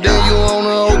money, then you on a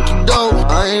okey doke.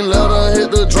 I ain't let her hit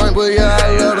the drink, but yeah,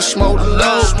 I let her smoke the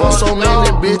dope. Fuck so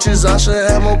many bitches, I should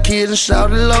have more kids and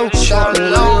shout it low. Shout it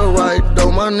real right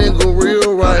though, my nigga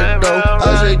real right though.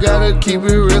 I just gotta keep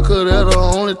it real, cause that's the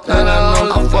only thing I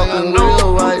know. I'm fucking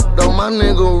real right though, my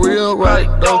nigga real right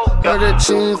though. Heard that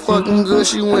she ain't fucking good,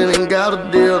 she went and got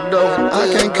a deal though. I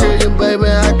can't kill you, baby,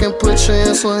 I can put you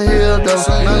in some hill though.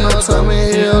 Not no time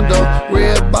in here though.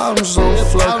 Red bottoms on the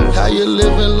floor. How you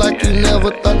living like you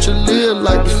never thought you lived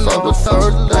like you fuck the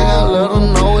first thing I let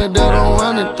them know it that I'm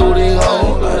running through these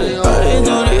hoes. Running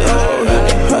through these hoes.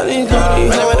 Running through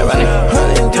these hoes.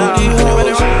 Running through these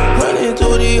hoes. Running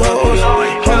through these hoes.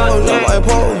 Almost lost my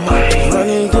pole.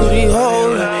 Running through these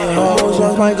hoes. Almost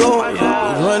lost my goal.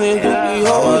 Running through these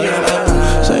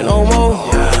hoes. Say no more.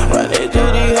 Running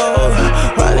through these hoes.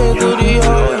 Running through these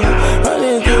hoes.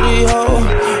 Running through these hoes.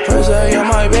 First I got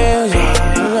my bands.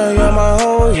 Then I got my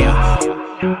hoes.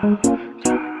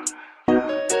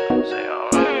 Say I'm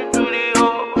running through these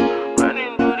hoes.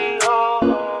 Running through these hoes.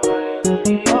 Running through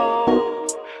these hoes.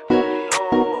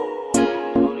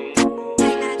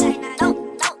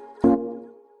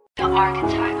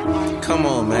 Come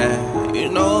on, man. You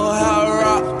know how I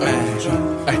rock, man.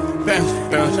 Hey, bounce,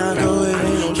 bounce,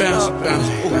 bounce, bounce,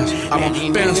 bounce. I'm on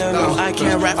bounce, bounce. I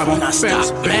can't rap when I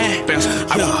stop, man. Bounce,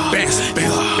 I want bounce,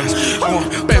 bounce, bounce. I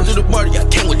want bounce to the party. I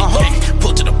can't with the gang.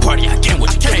 Pull to the party. I can't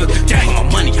with the gang. Gang on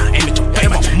my money. I aim at your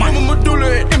bank. My mama do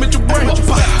that. Aim at your brain.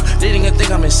 They niggas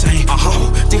think I'm insane.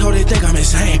 Think how they think I'm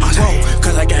insane. Whoa,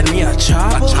 cause I got me a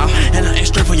chopper. And I ain't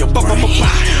straight for your buck. I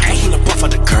ain't gonna buff for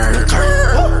the curb.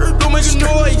 Don't make a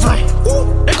noise.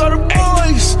 They got the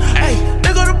boys. Hey,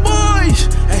 they got the boys.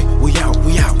 Hey, we out.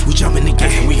 We jump in the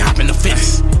game. We hop in the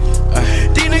fence.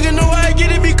 These niggas know I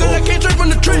get it because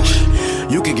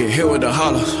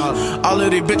All of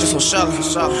these bitches so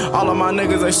shallow. All of my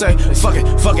niggas, they say, fuck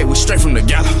it, we straight from the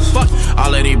gallows.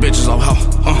 All of these bitches on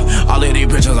hoe. All of these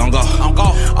bitches on go.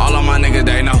 All of my niggas,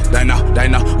 they know,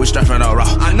 we straight from the raw.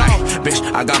 I know, bitch,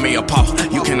 I got me a paw.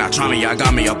 You cannot try me, I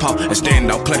got me a paw. Extend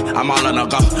no click, I'm all on the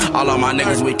go. All of my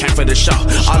niggas, we came for the show.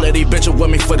 All of these bitches with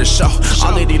me for the show.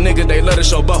 All of these niggas, they let the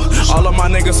show bow. All of my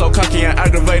niggas so cocky and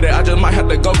aggravated, I just might have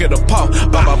to go get a paw.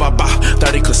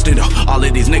 30 Costino. All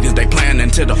of these niggas, they playing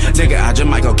Nintendo. Nigga, I just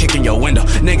might go kick in your window.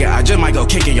 Nigga, I just might go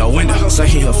kick in your window. Say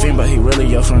he a fiend, but he really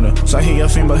your friend. Say he a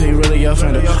fiend, but he really your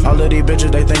friend. All of these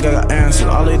bitches, they think I got answers.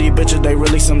 All of these bitches, they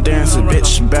really some dancers.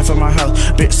 Bitch, bad for my health.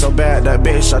 Bitch, so bad, that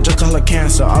bitch, I just call her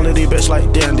cancer. All of these bitch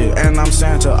like Dandy, and I'm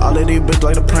Santa. All of these bitch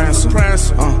like the Prancer.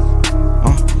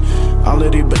 All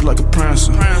of these bitch like a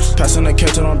prancer. Passing the K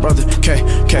to my brother. K.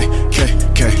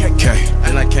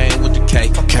 And I came with the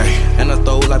K. Okay. And I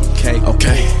throw like a K.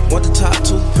 Okay. Want the top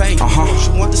toothpaste.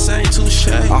 She want the same touche.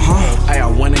 Hey, I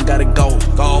went and got it gold.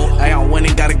 Hey, I went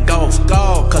and got it gold.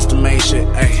 Custom made shit.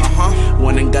 Hey.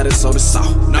 Went and got it so the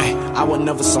soft. No. Ay, I would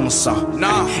never somersault.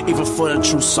 Nah. Ay, even for the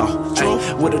true soul. True.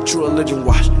 Ay, with a true religion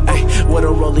watch. Hey. With a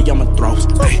rollie on my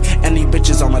throat. Ay, and these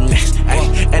bitches on my neck.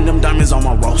 Ay, and them diamonds on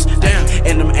my roast. Damn.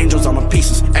 And them angels on my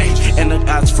pieces. Ay, and the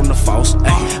odds from the false.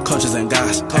 Ay, coaches and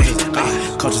guys.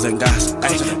 Coaches and guys.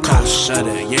 Ay, coach shut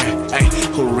it. Yeah. Ay,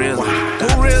 who really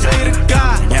the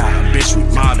guy? Yeah, bitch, we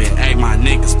mobbing. Ay, my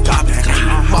niggas popping.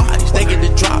 Bodies, they get the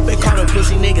drop it. Call a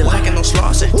pussy nigga lacking no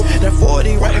slossing. That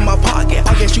 40 right in my pocket.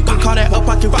 I guess you can call that up,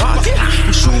 I can rock it.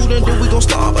 We shoot and then we gon'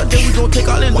 stop, but then we gon' take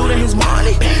all and loot in his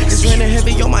money. It's raining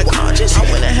heavy on my conscience. I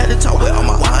went ahead and talk with all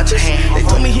my watches. They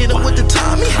told me hit him with the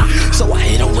Tommy, so I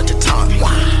hit him with the Tommy.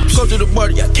 Go to the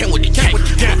party, I came with the cake.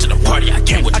 Go to the party, I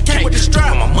came with the cake. With the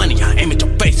strap on my money, I aim at your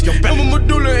face. I'm a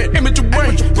medulla and aim at your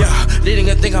brain. Yeah, they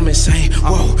didn't think I'm insane.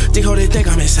 Whoa, they think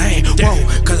I'm insane.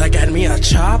 Whoa, cause I got me a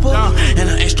chopper and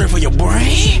I ain't straight for your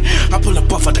brain. I pull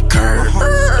up off of the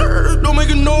curb. Don't make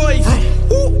a noise.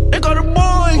 Ooh, they got the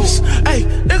boys. Hey,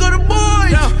 they got the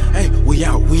boys. Hey, we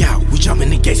out. We jump in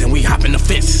the gates and we hop in the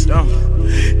fence.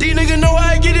 These niggas know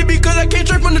how I get it because I came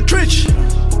straight from the trench.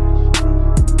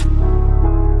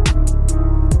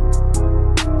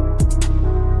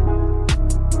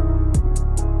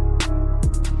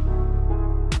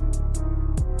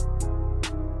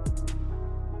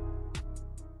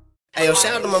 Hey, yo,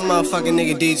 shout out to my motherfucking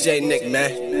nigga DJ Nick,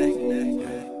 man.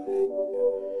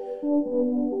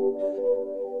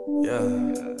 Yeah,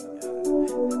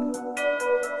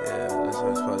 that's what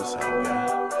it's supposed to sound, man.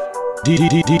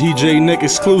 DJ Nick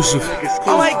exclusive.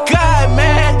 Oh my God,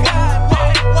 man.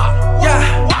 Yeah.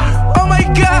 Oh my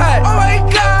God. Oh my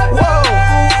God. Whoa.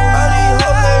 All these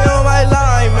hoes they on my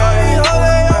line, man.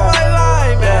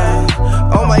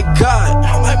 Yeah. Oh my God.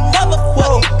 Oh my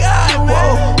motherfucking God,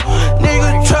 man. Nigga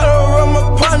try to run my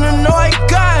partner, no I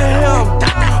got him.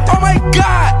 Oh my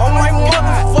God. Oh my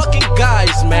motherfucking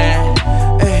guys, man.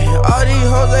 Hey, all these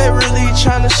hoes they really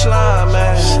tryna slime,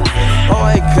 man. Oh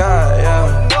my God,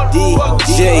 yeah.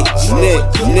 DJ Nick.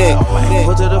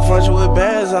 Put to the front with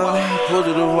bands on me. Put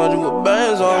to the front with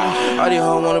bands on me. All these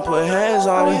hoes wanna put hands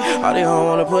on me. All these hoes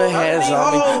wanna put hands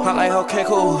on me. I'm like, okay,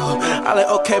 cool. I like,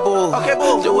 okay, boo.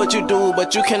 Do what you do,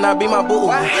 but you cannot be my boo.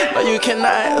 No, you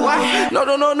cannot. No.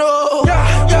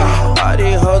 All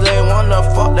these hoes they wanna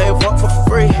fuck, they fuck for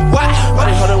free. All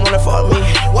these hoes they wanna fuck me.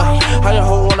 All these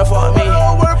hoes wanna fuck me.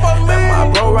 And my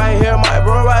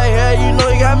bro right here, you know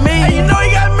you got me.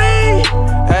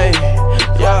 Hey,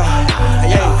 yeah.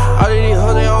 All of these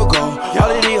hoes they don't go. All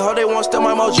of these hoes they want steal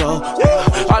my mojo.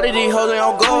 All of these hoes they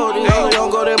don't go. These hoes they don't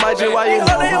go. They might just why you home.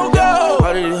 All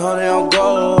of these hoes they don't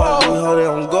go. All of these hoes they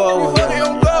don't go.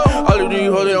 All of these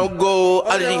hoes they don't go.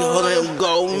 All of these hoes they don't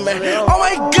go, man. Oh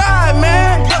my God,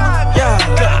 man. Yeah.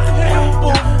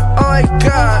 Oh my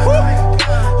God.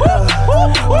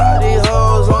 All these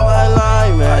hoes on my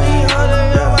line, man.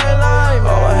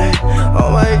 Oh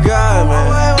my God, man.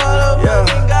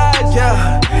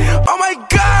 Yeah. Oh my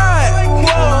God!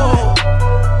 Whoa!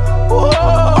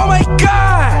 Oh my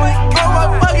God! Oh my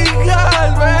fucking God,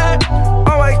 man!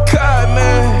 Oh my God,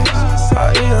 man!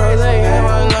 All these hoes they in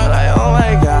my life, like, oh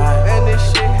my God! And this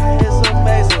shit is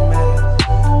amazing, man!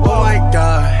 Oh my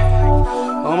God!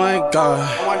 Oh my God!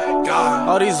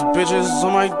 All these bitches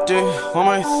on my dick, on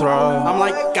my throat. I'm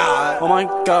like, God. Oh my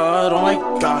God, oh my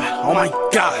God, oh my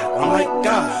God, oh my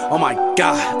God, oh my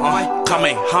God, oh my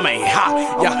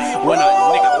Kamehameha. Yeah, when a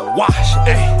nigga wash,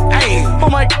 ayy, oh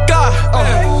my God,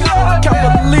 can't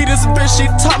believe this bitch, she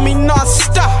taught me not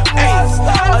stop, ayy.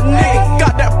 A nigga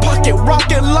got that pocket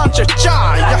rocket launcher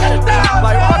jar, yeah,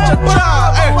 like watch a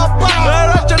jar, ayy,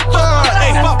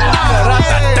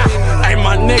 ayy,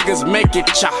 my nigga. niggas make it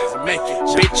chop.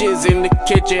 Bitches in the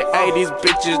kitchen, ayy, these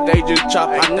bitches, they just chop.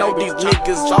 I know these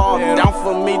niggas all down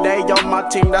for me, they on my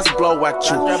team, that's blow at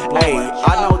you. Ayy,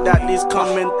 I know that these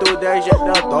coming through, they shit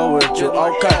they'll throw at you.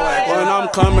 Okay, when I'm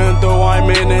coming through, I'm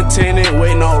in a tenant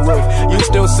with no roof. You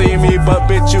still see me, but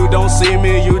bitch, you don't see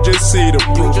me, you just see the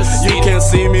proof. You can't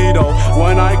see me though,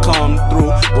 when I come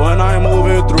through, when I'm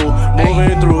moving through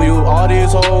you. All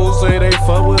these hoes say they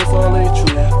fuck with fully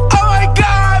true. Oh my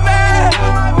god, man!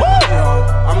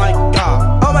 I'm like,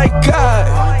 God, oh my god,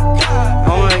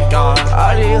 oh my god.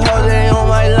 All these hoes they on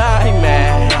my line,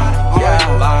 man.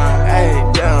 Yeah, hey,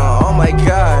 damn, oh my god,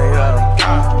 yeah.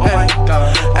 Oh my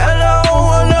god. And I don't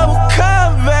wanna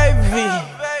come, baby.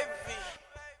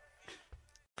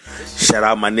 Shout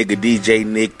out my nigga DJ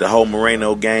Nick, the whole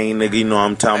Moreno gang, nigga. You know what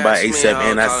I'm talking about. A$AP,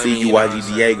 and I see you, YG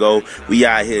Diego. We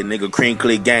out here, nigga. Cream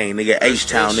Click gang, nigga.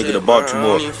 H-Town, nigga. The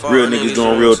Baltimore. Real niggas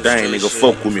doing real thing, nigga.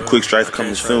 Fuck with me. Quick Strikes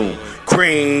coming soon.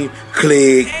 Cream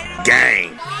Click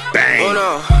gang. Bang.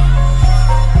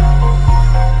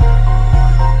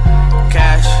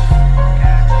 Cash.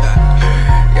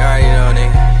 You already know,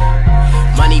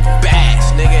 nigga. Money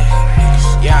bags, nigga.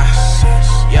 Yeah.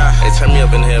 Yeah. Hey, turn me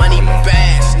up in here. Money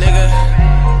bags, nigga.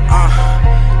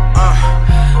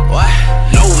 What?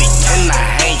 No, we cannot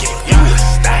hang it. You a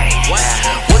stain.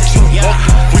 What you want?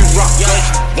 We rock good.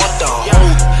 You want the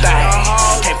whole thing.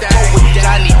 Can't fuck with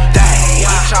Johnny Dang.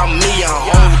 Try me a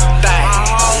whole thing.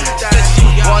 Said she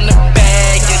want a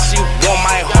bag and she want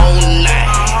my whole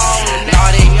name.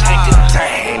 Now they can't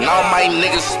contain. All my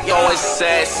niggas throwing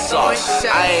sad sauce.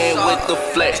 I ain't with the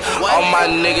flex. All my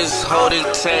niggas holding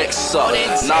tech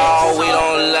sauce. No, we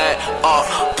don't let up.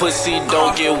 Pussy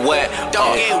don't get wet.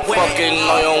 Fucking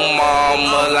on your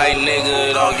mama like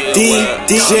nigga don't get wet.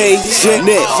 DJ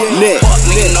Nick. Fuck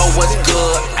nigga know what's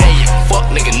good. Hey, fuck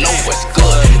nigga know what's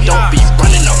good. Don't be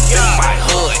running up in my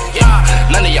hood.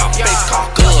 None of y'all face call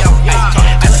good.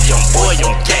 That's young boy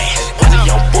on gas. That's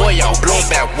young boy y'all blown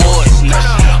backwoods.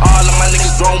 All of my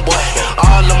niggas grown boy.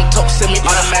 All of them talk send me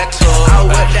on a mat tub. I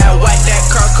whip that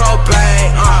Kurt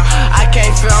Cobain. I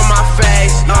can't feel my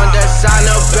face.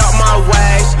 Designer belt my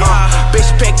waist. Bitch,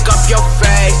 pick up your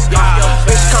face.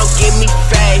 Bitch, come give me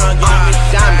face.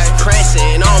 Diamonds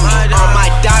prancing on me. All my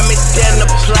diamonds in the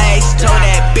place. Told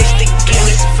that bitch to give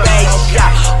me space.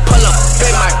 Pull up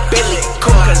in my Billy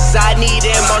coupe, cause I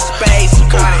needed more space.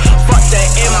 Fuck that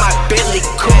in my Billy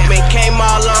coupe, and came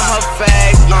all on her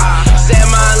face. Said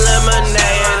my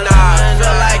lemonade, and I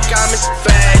feel like I'm in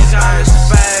space.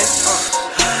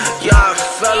 Yeah, I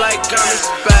feel like I'm in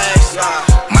space.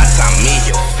 My time me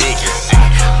your figures.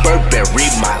 Burberry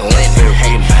my linen.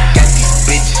 Hey, got these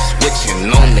bitches switching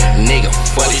on that nigga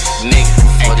for this nigga.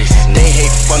 They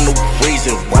hate for no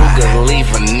reason. Ruger leave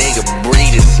a nigga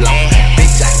breathe it slow.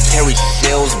 Bitch, I carry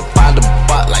shells by the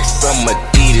butt like some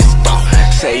Adidas though.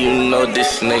 Say you know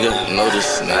this nigga, know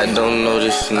this nigga. I don't know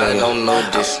this nigga, I don't know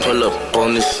this. Pull up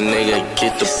on this nigga,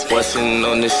 get the bustin'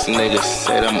 on this nigga.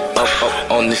 Said I'm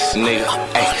up on this nigga.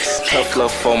 Ayy, tough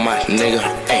love for my nigga.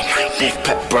 Ayy, big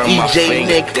pep burn my finger.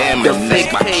 Nick, damn the it, big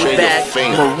make my trigger payback,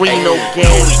 finger. Moreno Ayy, gang.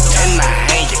 no, we cannot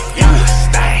hang it, you a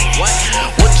stain. What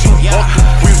you want?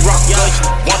 We rock good, you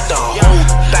want the whole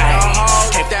thing.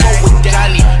 Can't fuck with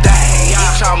Johnny Dang. He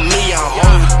try me a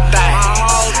whole thing.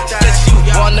 Said she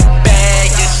want a bag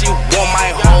and she want my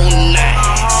whole name.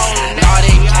 Now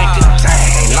they can't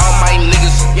contain. All my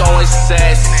niggas throwing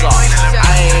sad sauce.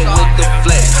 I ain't with the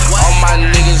flex. All my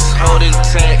niggas holding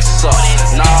tech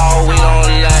sauce. No, we don't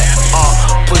let up.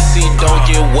 Pussy don't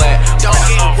get wet.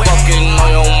 Fucking on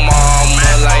your mama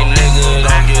like nigga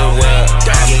don't get wet.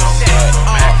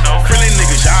 Feeling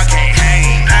niggas y'all can't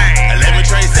hang. 11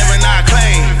 train 7 I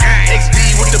claim.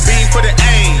 XD with the beam for the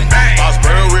aim. Boss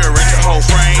burn real rent your whole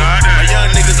frame. My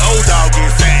young niggas old dog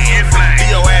get fame.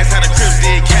 Leo ass had a Crips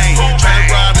did Kane.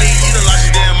 Tryna rob me, you done lost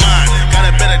your damn mind. Got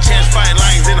a better chance fighting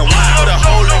lions in the wild. Put a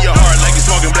hole in your heart like you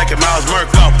smoking black and miles.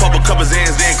 Murk off, pop a couple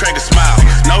Zans, then crack a smile.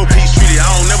 No peace treaty, I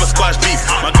don't never squash beef.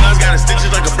 My guns got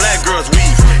stitches like a black girl's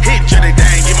weave. Hit Johnny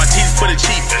Dang, get my teeth for the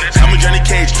chief. I'm a Johnny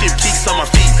Cage, keep keeks on my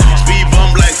feet. Speed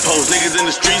bum black post, niggas in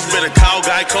the streets. Better call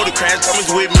guy, code the crash, come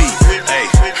with me. Hey,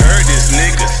 heard this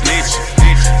nigga snitching.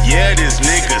 Yeah, this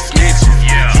nigga snitching.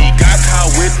 He got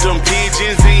caught with them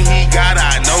pigeons and he got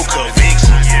out no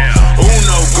convictions.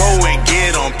 Uno go and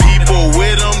get on people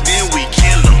with them, then we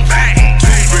kill them.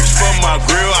 2 bricks from my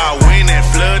grill, I went and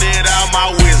flooded out my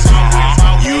wisdom.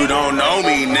 You don't know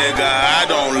me, nigga, I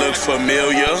don't look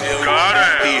familiar.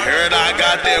 He heard I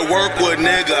got that work with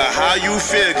nigga, how you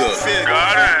figure?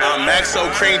 I'm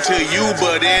Maxo Cream to you,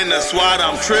 but in the SWAT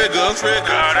I'm Trigger.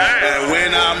 And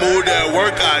when I move that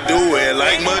work, I do it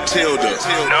like Matilda.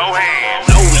 No hands.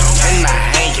 No, we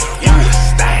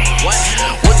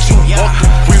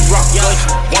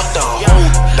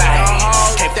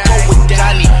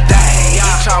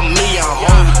call me a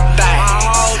whole thing.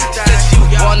 Said she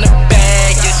want a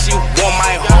bag and she want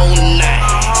my whole name.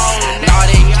 Now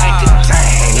they can't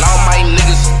contain. All my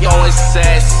niggas throwing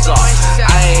sacks up.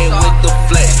 I ain't with the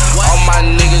flex. All my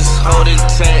niggas holding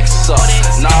tax up.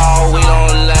 No, we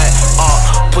don't let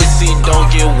up. Pussy don't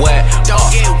get wet.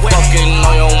 Fucking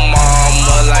on your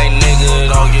mama like nigga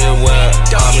don't get wet.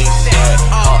 I mean set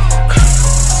up.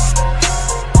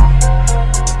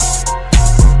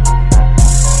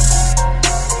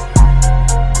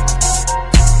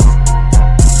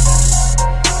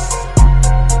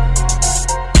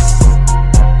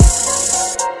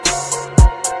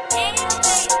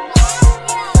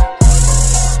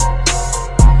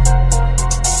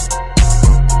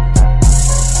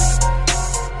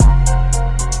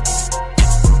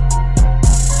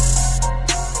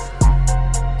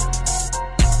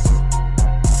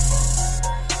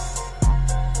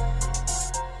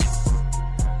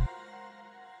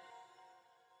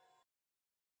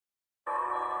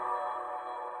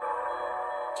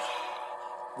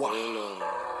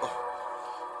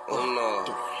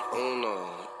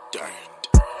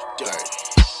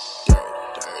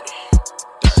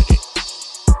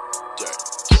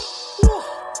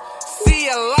 See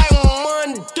you like my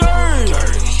money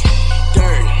dirty.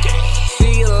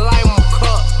 See you like my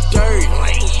cup dirty.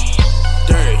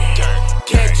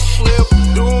 Catch a slip,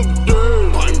 do 'em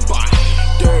dirty.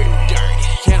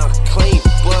 Count clean,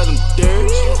 but I'm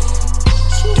dirty.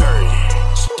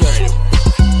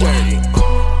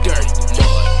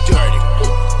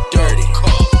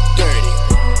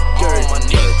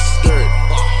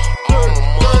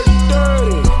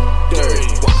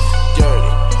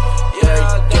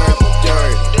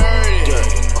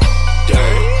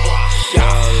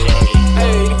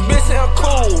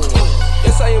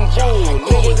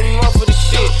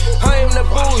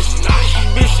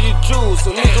 So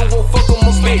niggas won't fuck on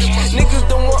my bitch. Niggas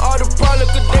don't want all the problem,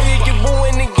 cause they get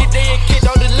booing and get their kid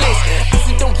on the list. I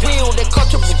see them real, they caught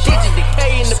triple digits, they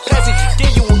pay in the passage,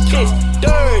 give you a kiss.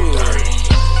 Dirty.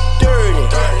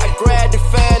 I grabbed the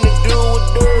fan to do it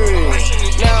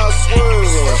dirty. Now I'm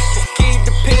swerving. Keep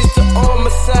the pistol on my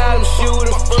side, I'm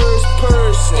shooting first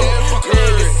person.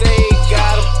 Niggas say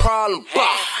got a problem,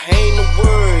 bah, ain't no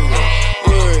worry.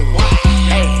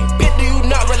 Hey, bitch, do you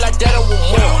not realize that I will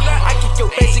more? I kick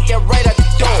your basic get right out the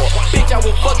door. Bitch, I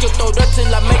will fuck your throat up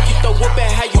till I make you throw up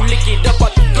and how you lick it up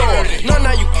out the door. No,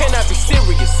 now you cannot be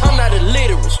serious. I'm not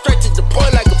illiterate. Straight to the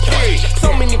point like a period.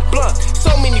 So many blunts,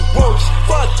 so many roaches.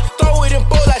 Fuck, throw it in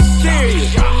bowl like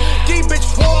serious. These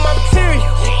bitches want my material.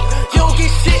 You don't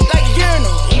get shit like a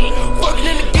urinal. Fucking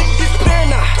in to get this pair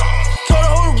now. Told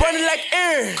her who running like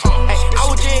Aaron. Ay, I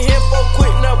was just here for a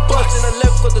quick nut bust and I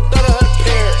left cause the thought of her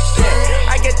parents.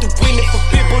 I get the winning for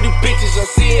big booty bitches. I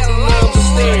see it in the numbers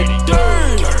staring. Dirty.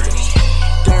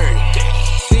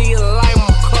 See you like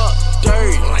my cup.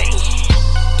 Dirty.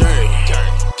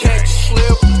 Catch a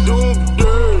slip, do 'em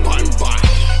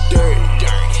dirty.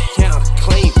 Count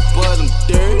clean, but I'm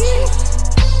dirty.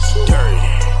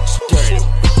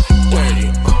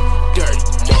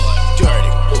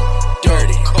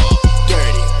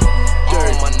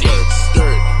 All my niggas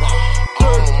dirty.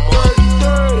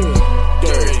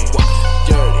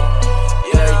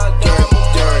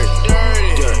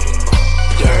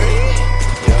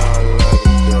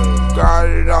 Got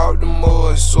it out the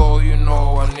mud, so you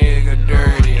know a nigga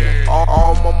dirty.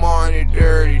 All my money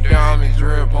dirty, diamonds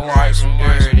dripping like some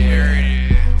dirty.